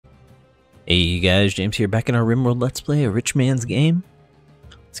Hey guys, James here, back in our Rimworld Let's Play, a rich man's game.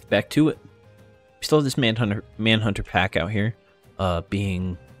 Let's get back to it. We still have this manhunter pack out here,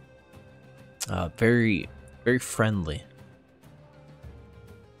 being very friendly.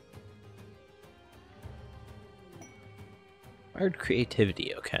 Hard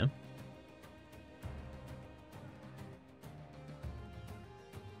creativity, okay.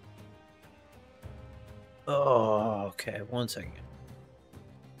 Oh, okay, 1 second.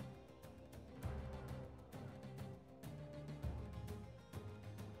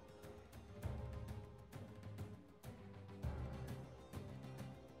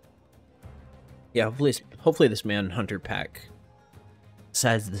 Yeah, hopefully this manhunter pack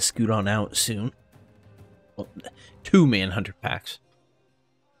decides to scoot on out soon. Well, 2 manhunter packs,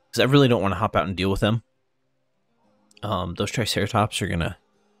 because I really don't want to hop out and deal with them. Those triceratops are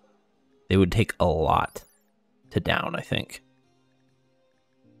they would take a lot to down, I think.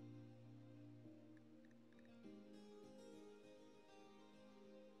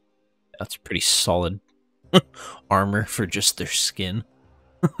 That's pretty solid armor for just their skin.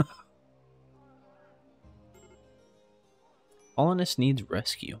 Colonist needs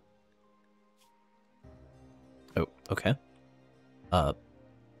rescue. Oh, okay.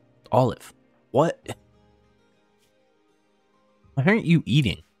 Olive. What? Why aren't you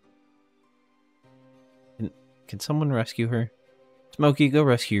eating? Can someone rescue her? Smokey, go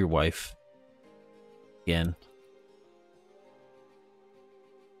rescue your wife. Again.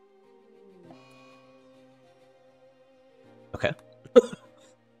 Okay.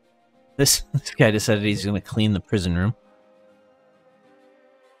 This guy decided he's going to clean the prison room.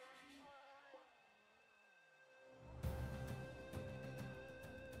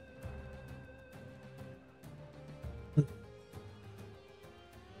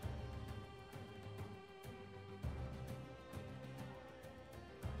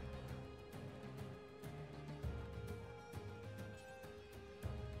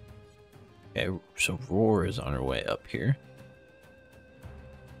 Okay, so Roar is on her way up here.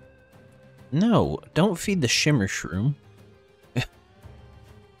 No, don't feed the Shimmer Shroom.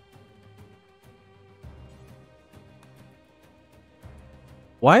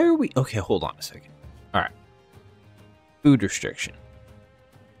 Why are we... Okay, hold on a second. Alright. Food restriction.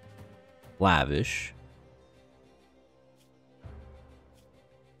 Lavish.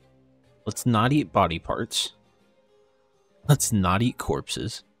 Let's not eat body parts. Let's not eat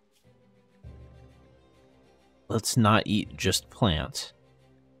corpses. Let's not eat just plants.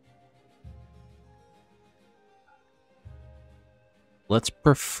 Let's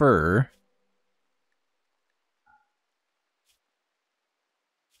prefer...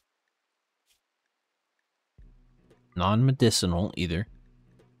 non-medicinal either.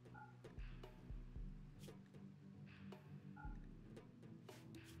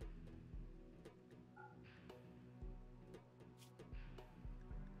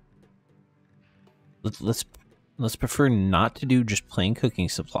 Let's prefer not to do just plain cooking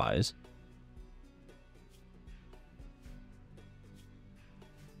supplies.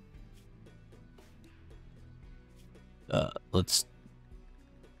 Let's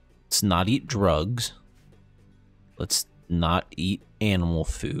not eat drugs. Let's not eat animal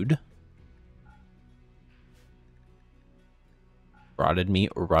food. Rotted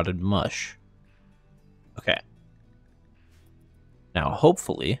meat or rotted mush. Okay. Now,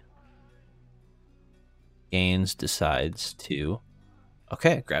 hopefully, Gaines decides to...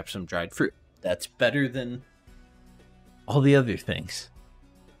 Okay, grab some dried fruit. That's better than all the other things.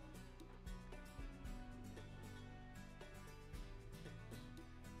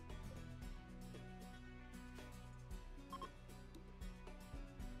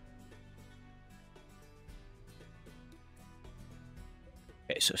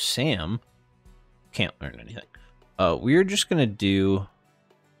 Okay, so Sam can't learn anything. We're just gonna do...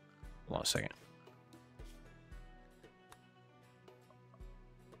 Hold on a second.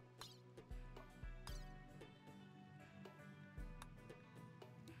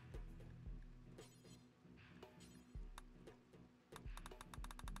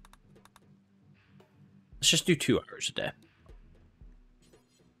 Let's just do 2 hours a day.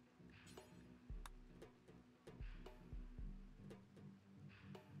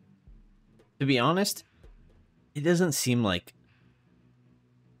 To be honest, it doesn't seem like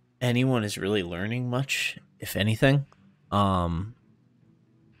anyone is really learning much, if anything. But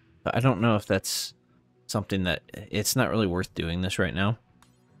I don't know if that's something that... It's not really worth doing this right now.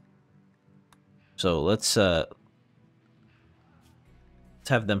 So let's have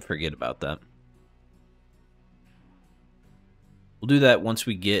them forget about that. We'll do that once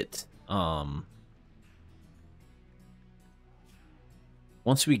we get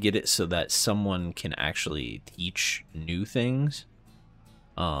once we get it so that someone can actually teach new things,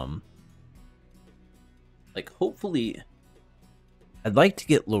 like hopefully I'd like to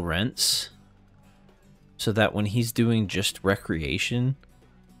get Lawrence so that when he's doing just recreation,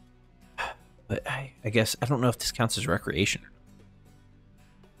 but I guess I don't know if this counts as recreation.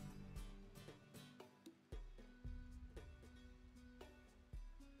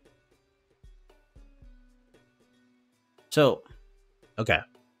 So, okay.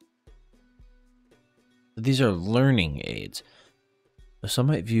 These are learning aids. So some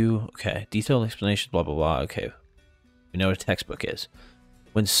might view, okay, detailed explanation, blah, blah, blah. Okay, we know what a textbook is.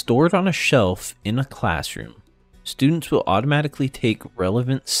 When stored on a shelf in a classroom, students will automatically take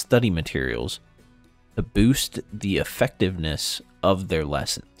relevant study materials to boost the effectiveness of their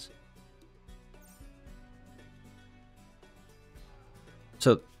lessons.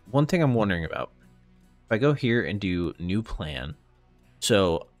 So one thing I'm wondering about, if I go here and do new plan,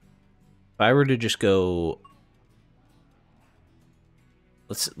 so if I were to just go,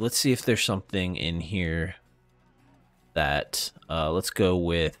 let's see if there's something in here that, let's go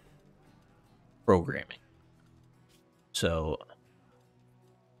with programming. So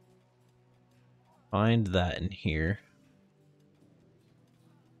find that in here.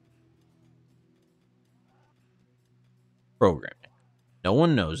 Programming. No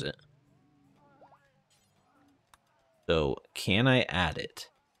one knows it. So can I add it?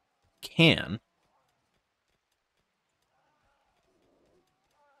 Can.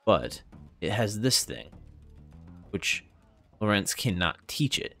 But it has this thing, which Lawrence cannot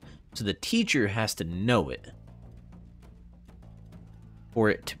teach it. So the teacher has to know it for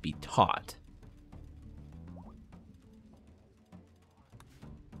it to be taught.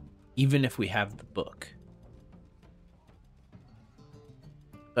 Even if we have the book.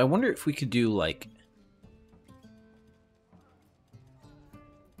 I wonder if we could do like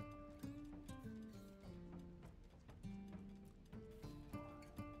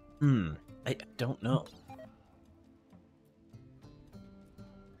I don't know.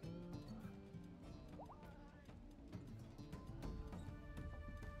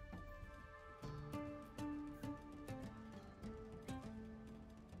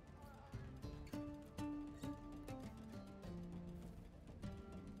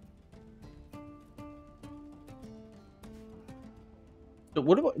 So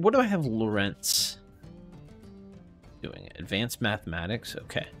what do I have Lawrence doing? Advanced mathematics?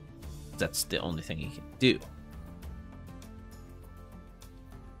 Okay. That's the only thing he can do.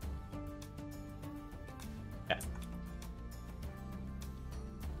 Okay.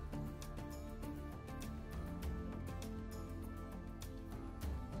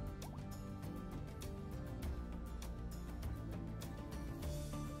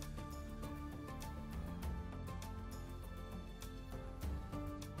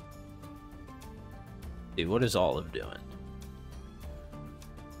 Dude, what is Olive doing?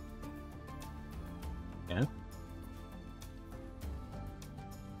 Okay.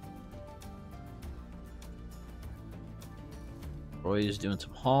 Roy is doing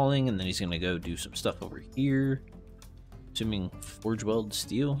some hauling, and then he's gonna go do some stuff over here. Assuming forge weld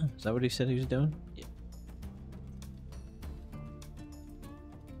steel. Is that what he said he was doing? Yeah.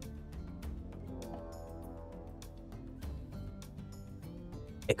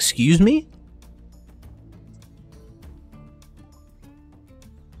 Excuse me?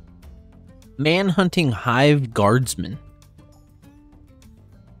 Manhunting hive guardsman.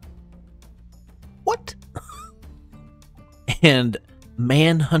 What? And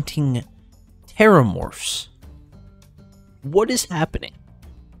manhunting terramorphs. What is happening?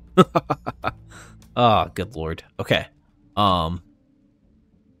 Oh, good lord. Okay.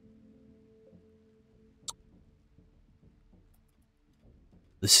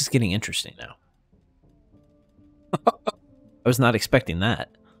 This is getting interesting now. I was not expecting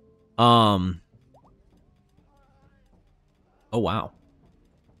that. Oh wow.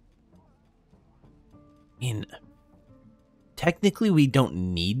 I mean, technically we don't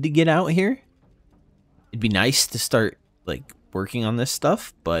need to get out here. It'd be nice to start like working on this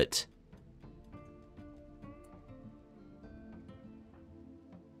stuff, but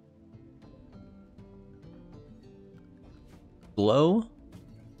Glow,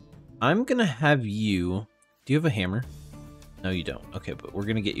 I'm gonna have you. Do you have a hammer? No, you don't. Okay, but we're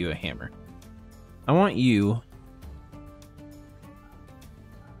gonna get you a hammer. I want you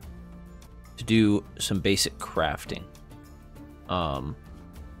to do some basic crafting.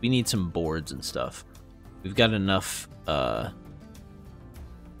 We need some boards and stuff. We've got enough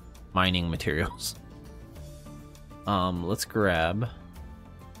mining materials. Let's grab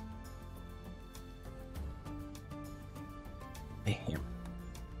a hammer.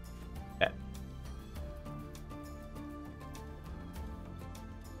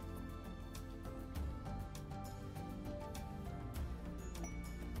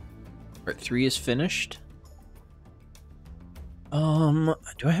 Part 3 is finished. Do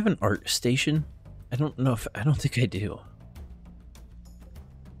I have an art station? I don't know if I don't think I do.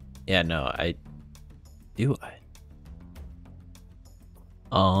 Yeah, no, I do. We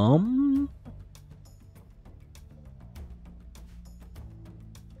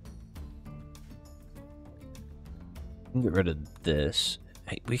can get rid of this.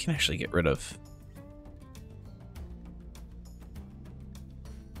 Hey, we can actually get rid of.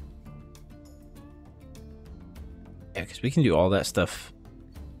 Yeah, because we can do all that stuff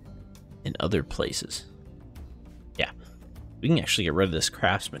in other places. Yeah, we can actually get rid of this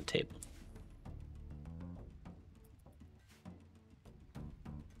craftsman table.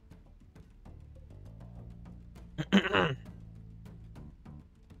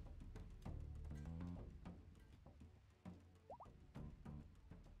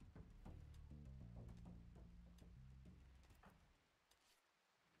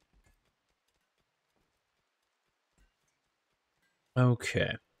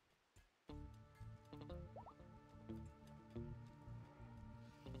 Okay.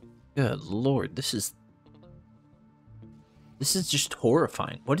 Good Lord, this is just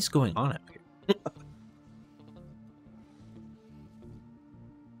horrifying. What is going on up here?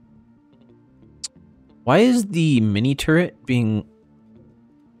 Why is the mini turret being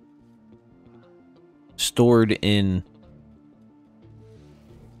stored in...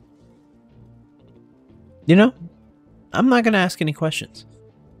 You know, I'm not going to ask any questions.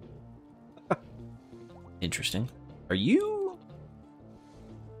 Interesting. Are you...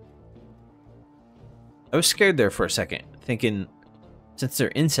 I was scared there for a second, thinking since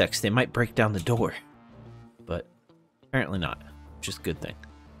they're insects, they might break down the door. But apparently not, which is a good thing.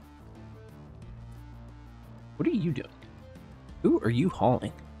 What are you doing? Who are you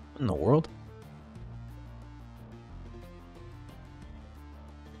hauling? What in the world?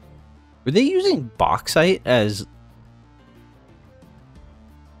 Were they using bauxite as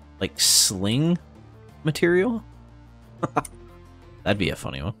like sling material? That'd be a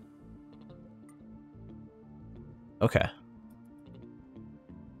funny one. Okay.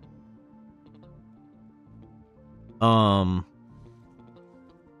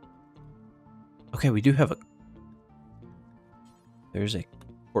 Okay, we do have a... There's a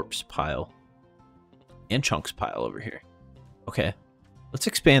corpse pile. And chunks pile over here. Okay. Let's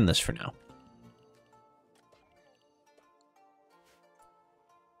expand this for now.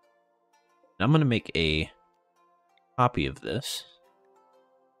 I'm going to make a copy of this.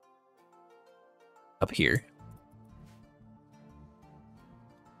 Up here.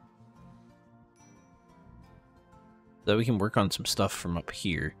 So that we can work on some stuff from up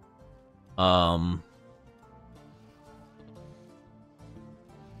here. So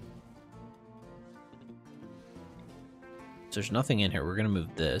there's nothing in here. We're going to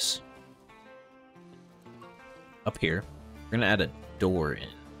move this up here. We're going to add a door in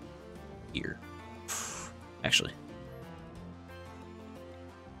here. Actually,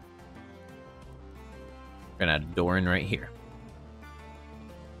 we're going to add a door in right here.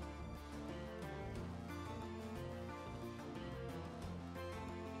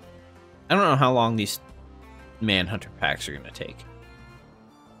 I don't know how long these manhunter packs are going to take.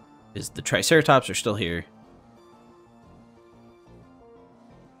 Because the Triceratops are still here.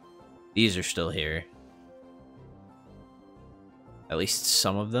 These are still here. At least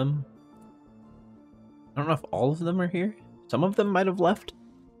some of them. I don't know if all of them are here. Some of them might have left.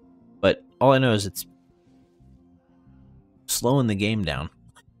 But all I know is it's slowing the game down.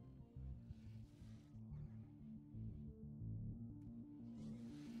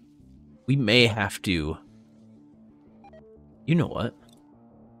 We may have to... You know what?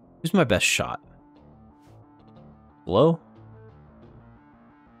 Who's my best shot? Blow?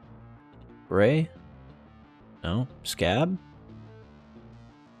 Ray? No. Scab?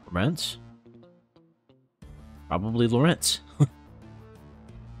 Lawrence? Probably Lawrence.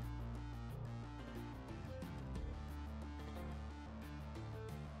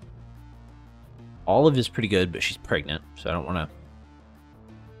 Olive is pretty good, but she's pregnant, so I don't want to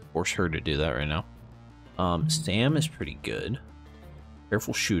force her to do that right now. Sam is pretty good.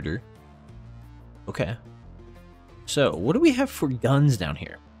 Careful shooter. Okay. So, what do we have for guns down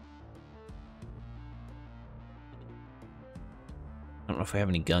here? I don't know if we have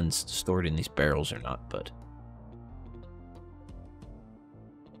any guns stored in these barrels or not, but...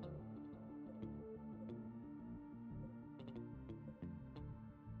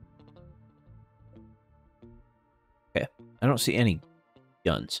 Okay. I don't see any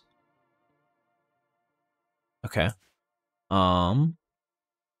guns. Okay. Do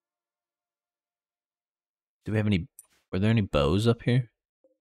we have any... Were there any bows up here?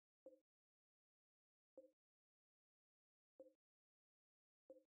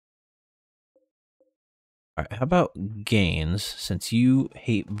 Alright, how about gains? Since you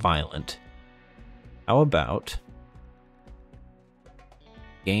hate violent, how about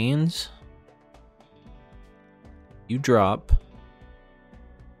gains? You drop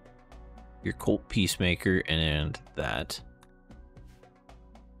your Cult Peacemaker and that.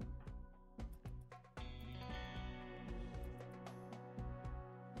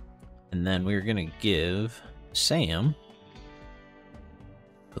 And then we're going to give Sam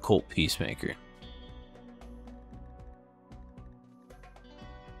the Cult Peacemaker.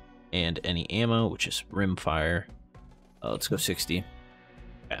 And any ammo, which is rimfire. Let's go 60.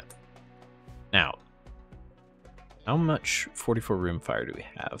 Yeah. Now, how much 44 rimfire do we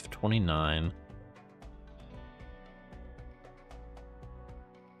have? 29.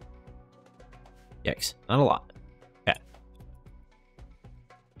 Yikes, not a lot. Okay.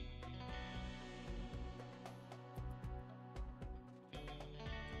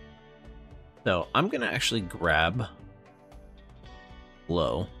 So I'm gonna actually grab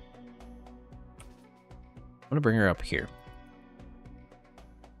Low. I'm gonna bring her up here.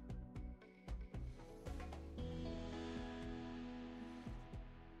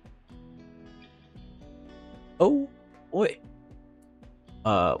 Oh boy.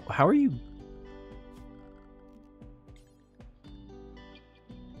 How are you?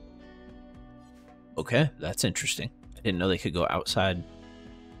 Okay, that's interesting. I didn't know they could go outside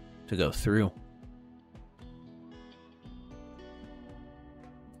to go through.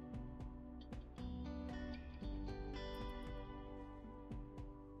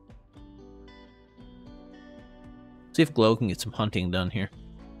 See if Glow can get some hunting done here.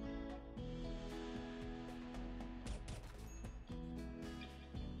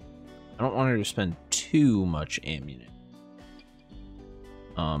 I don't want her to spend too much ammunition.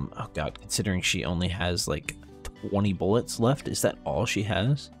 Oh god, considering she only has like 20 bullets left, is that all she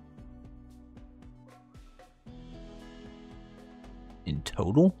has? In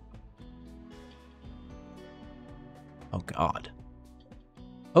total? Oh god.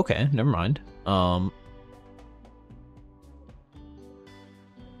 Okay, never mind.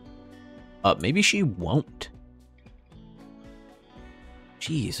 Maybe she won't.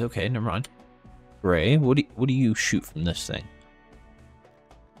 Jeez, okay, never mind. Ray, what do you shoot from this thing?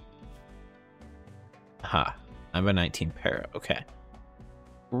 Ha, I'm a 19 para, okay.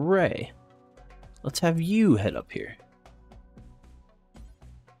 Ray, let's have you head up here.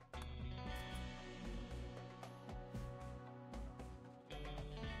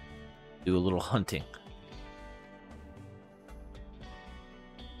 Do a little hunting.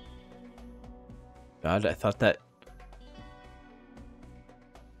 God, I thought that...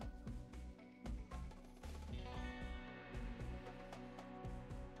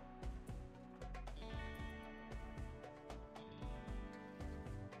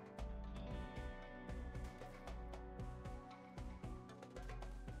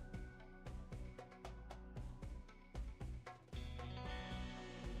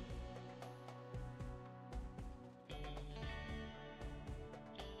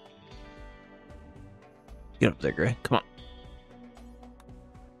 Get up there, Gray. Come on.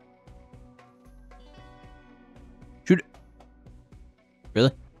 Shoot it.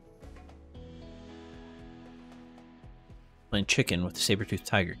 Really? Playing chicken with the saber-toothed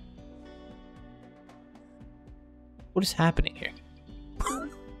tiger. What is happening here?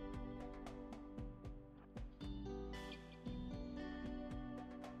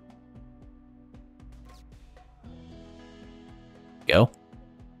 Go.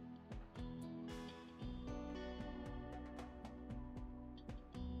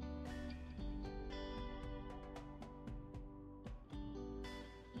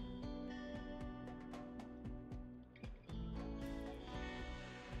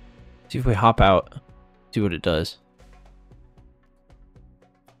 See if we hop out, see what it does.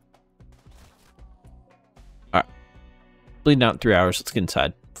 Alright. Bleeding out in 3 hours. Let's get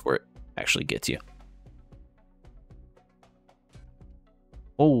inside before it actually gets you.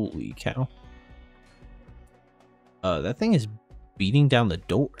 Holy cow. That thing is beating down the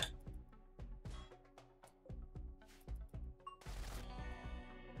door.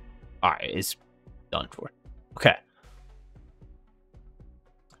 Alright, it's done for. Okay.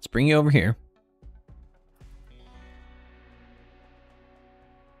 Let's bring you over here.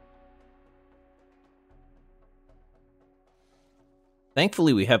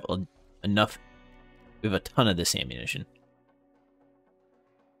 Thankfully, we have enough. We have a ton of this ammunition.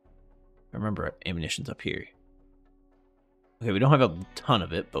 Remember, ammunition's up here. Okay, we don't have a ton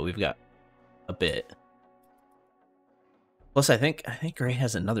of it, but we've got a bit. Plus, I think Gray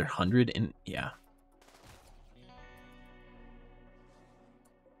has another 100 in. Yeah.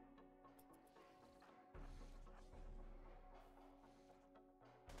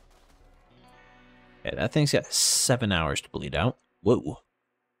 Okay, that thing's got 7 hours to bleed out. Whoa.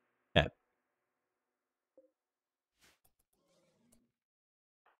 Okay.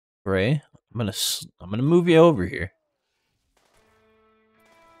 Gray, I'm gonna move you over here.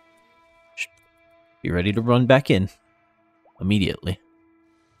 Be ready to run back in immediately.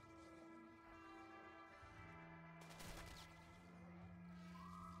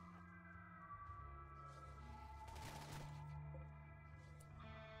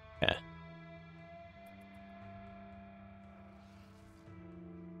 Okay.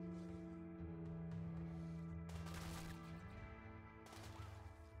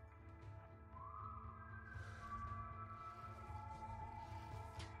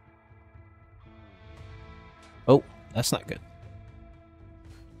 Oh, that's not good.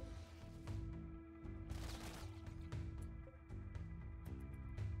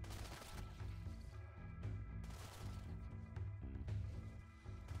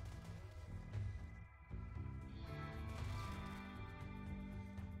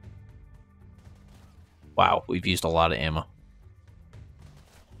 Wow, we've used a lot of ammo.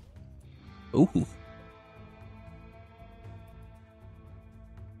 Ooh.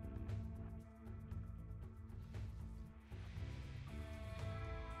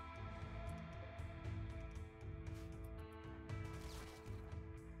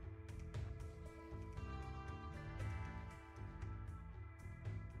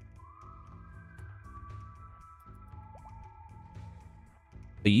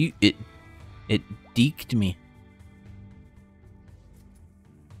 But it deked me.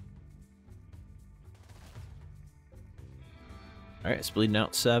 Alright, it's bleeding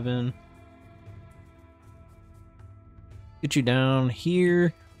out 7. Get you down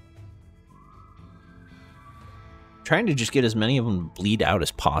here. Trying to just get as many of them to bleed out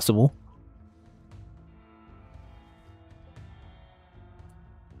as possible.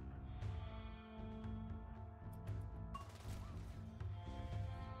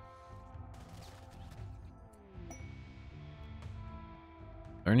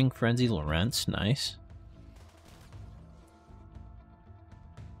 Learning Frenzy Lawrence, nice.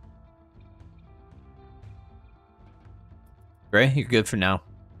 Gray, you're good for now.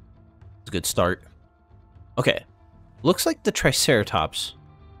 It's a good start. Okay. Looks like the Triceratops.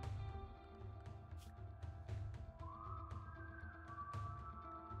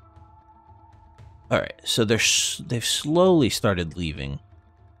 Alright, so they've slowly started leaving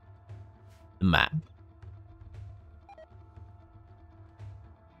the map.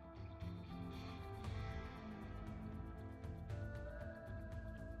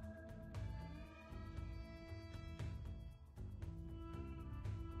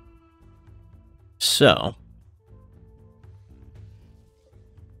 So,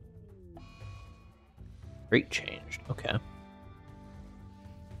 rate changed. Okay.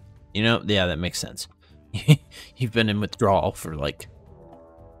 You know, yeah, that makes sense. You've been in withdrawal for like...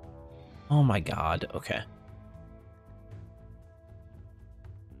 Oh my god, okay.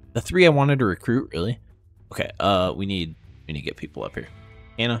 The 3 I wanted to recruit, really? Okay, we need to get people up here.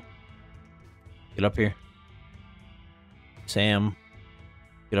 Hannah, get up here. Sam,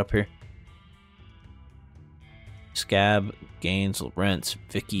 get up here. Scab, Gaines, Lawrence,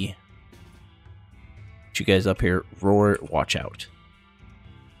 Vicky. Get you guys up here. Roar, watch out.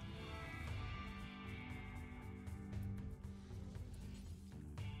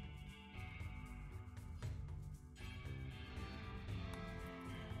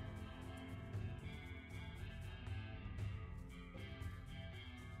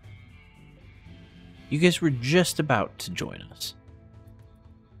 You guys were just about to join us.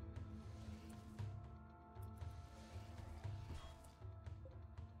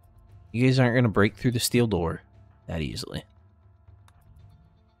 You guys aren't going to break through the steel door that easily.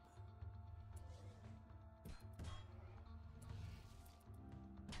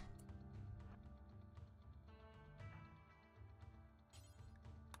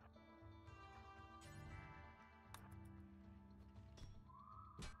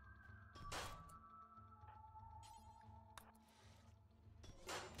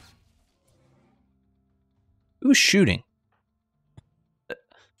 Who's shooting?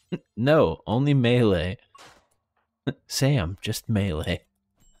 No, only melee. Sam, just melee.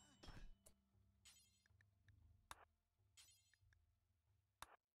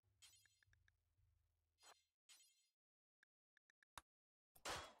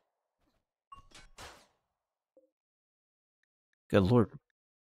 Good lord.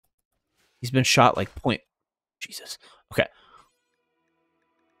 He's been shot like point. Jesus. Okay.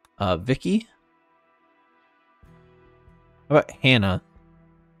 Vicky? How about Hannah?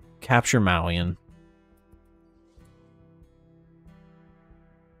 Capture Malian.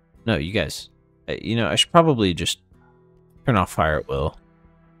 No, you guys. You know, I should probably just turn off fire at will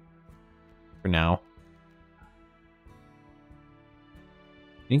for now.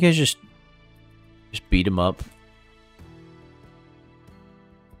 You guys just beat him up.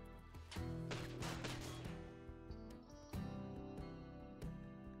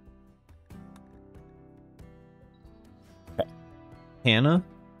 Okay. Hannah,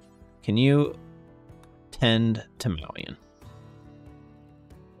 can you tend to Malian?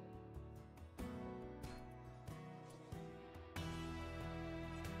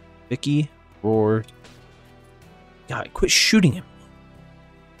 Vicky, roar. God, quit shooting him.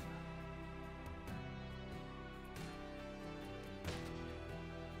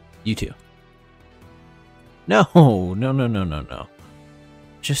 You too. No, no, no, no, no, no.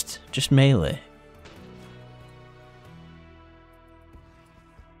 Just melee.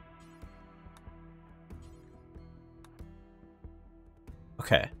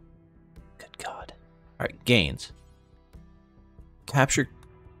 Okay. Good God. Alright, gains. Capture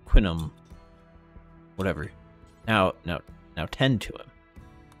Quinum. Whatever. Now tend to him.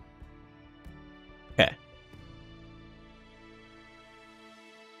 Okay.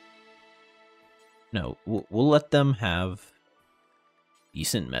 No, we'll let them have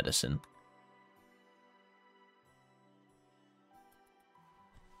decent medicine.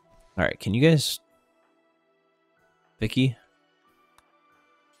 Alright, can you guys... Vicky?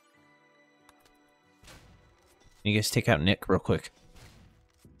 Can you guys take out Nick real quick?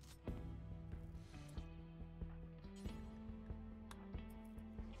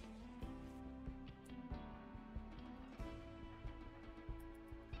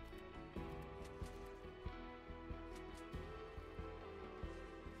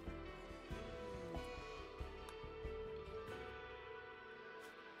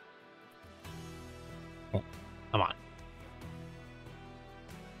 Come on.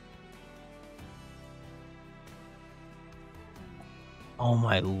 Oh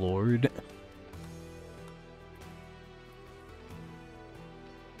my lord.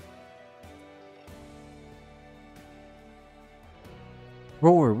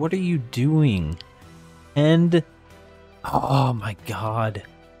 Roar, what are you doing? And... Oh my god.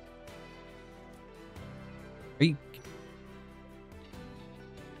 Are you...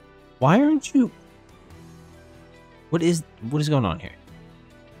 Why aren't you... What is going on here?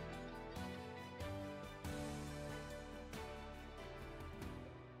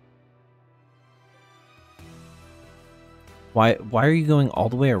 Why are you going all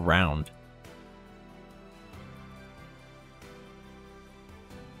the way around?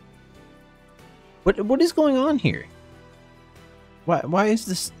 What is going on here? Why is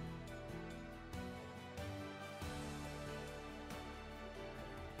this?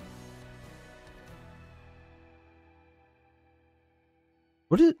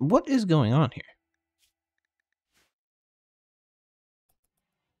 What is going on here?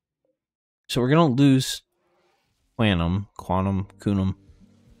 So we're gonna lose quantum, cunum,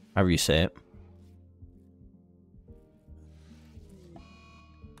 however you say it.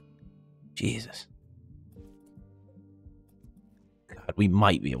 Jesus. God, we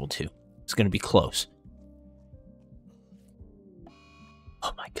might be able to. It's gonna be close.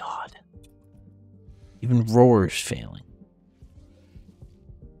 Oh my god. Even Roar's failing.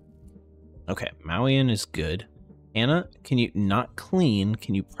 Okay, Malian is good. Anna, can you not clean?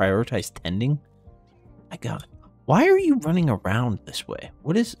 Can you prioritize tending? My god. Why are you running around this way?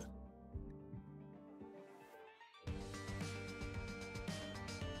 What is...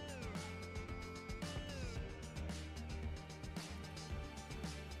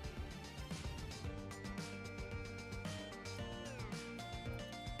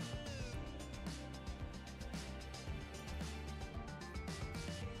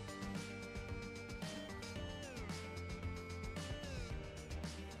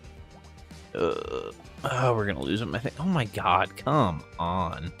 oh, we're gonna lose him, I think. Oh my god, come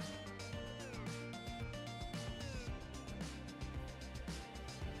on.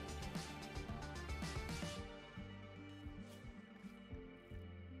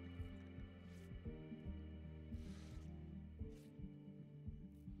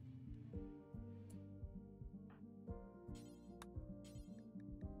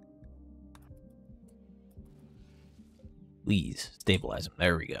 Please, stabilize him.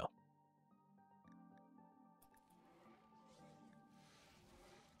 There we go.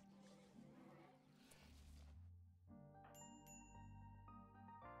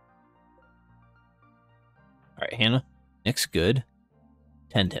 Alright, Hannah. Nick's good.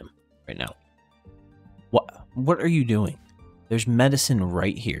 Tend him right now. What are you doing? There's medicine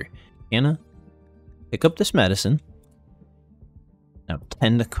right here. Hannah, pick up this medicine. Now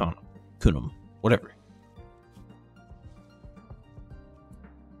tend to Kunum. Whatever.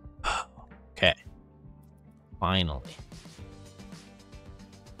 Okay. Finally.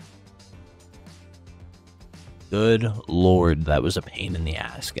 Good lord, that was a pain in the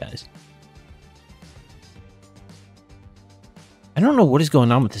ass, guys. I don't know what is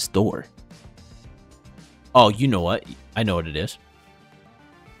going on with this door. Oh, you know what? I know what it is.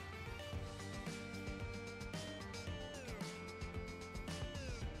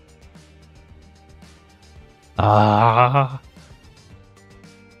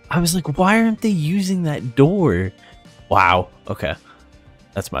 I was like, why aren't they using that door? Wow. Okay.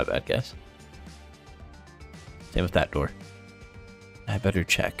 That's my bad, guys. Same with that door. I better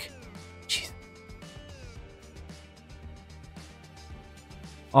check. Jeez.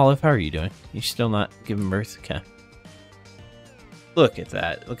 Olive, how are you doing? You still not giving birth? Okay. Look at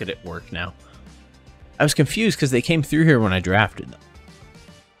that. Look at it work now. I was confused because they came through here when I drafted them.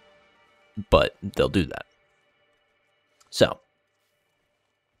 But they'll do that. So.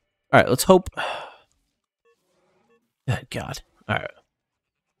 Alright, let's hope. Good God. Alright.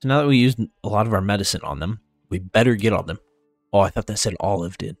 So now that we used a lot of our medicine on them, we better get on them. Oh, I thought that said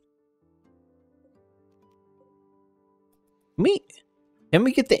Olive did. Can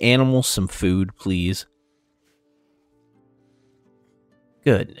we get the animals some food, please?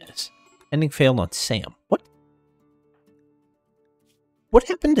 Goodness. Ending failed on Sam. What? What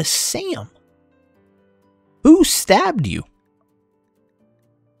happened to Sam? Who stabbed you?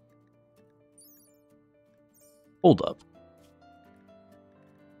 Hold up.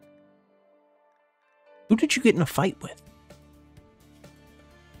 Who did you get in a fight with?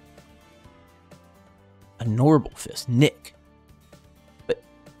 A Normal Fist. Nick. But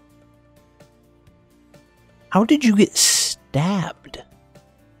how did you get stabbed?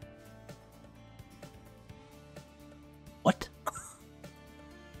 What?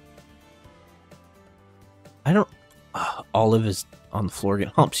 I don't... Olive is on the floor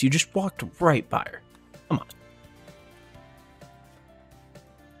getting humps. You just walked right by her. Come on.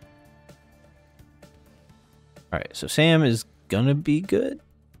 Alright, so Sam is gonna be good.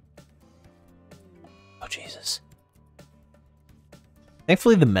 Oh, Jesus.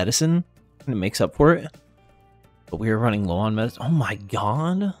 Thankfully, the medicine kind of makes up for it. But we are running low on medicine. Oh, my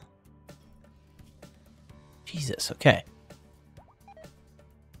God. Jesus, okay.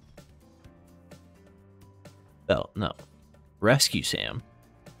 Well, no. Rescue Sam.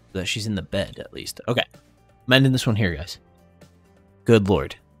 So that she's in the bed, at least. Okay. I'm ending this one here, guys. Good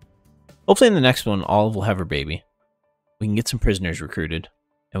lord. Hopefully in the next one, Olive will have her baby. We can get some prisoners recruited.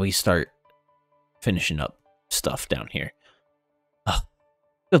 And we start finishing up stuff down here. Oh,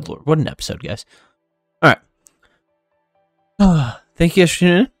 good lord. What an episode, guys. Alright. Thank you guys for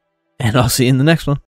tuning in. And I'll see you in the next one.